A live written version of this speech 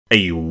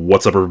Hey,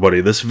 what's up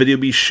everybody? This video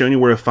will be showing you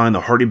where to find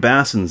the Hearty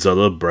Bass in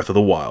Zelda Breath of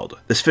the Wild.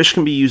 This fish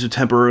can be used to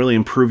temporarily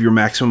improve your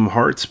maximum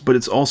hearts, but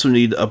it's also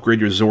needed to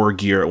upgrade your Zora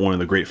gear at one of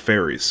the Great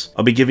Fairies.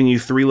 I'll be giving you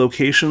 3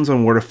 locations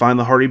on where to find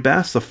the Hearty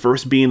Bass, the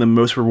first being the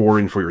most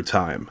rewarding for your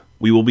time.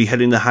 We will be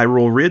heading to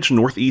Hyrule Ridge,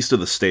 northeast of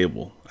the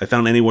stable. I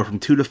found anywhere from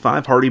 2 to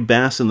 5 Hearty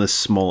Bass in this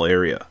small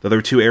area. The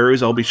other 2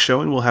 areas I'll be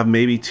showing will have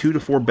maybe 2 to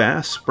 4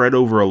 bass spread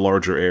over a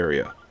larger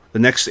area. The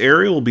next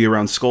area will be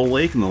around Skull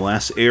Lake, and the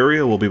last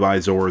area will be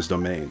by Zora's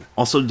domain.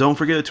 Also, don't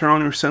forget to turn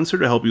on your sensor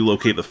to help you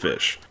locate the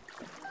fish.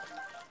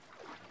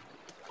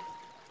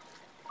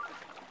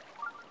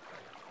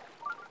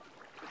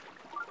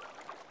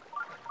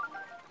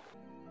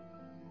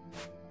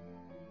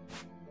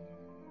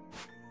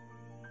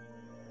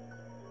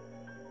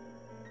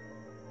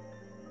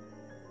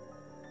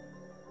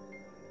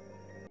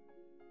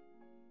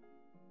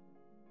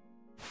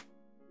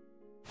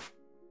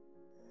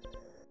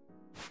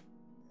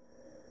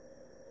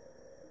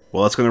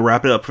 Well, that's going to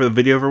wrap it up for the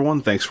video,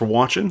 everyone. Thanks for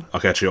watching. I'll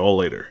catch you all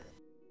later.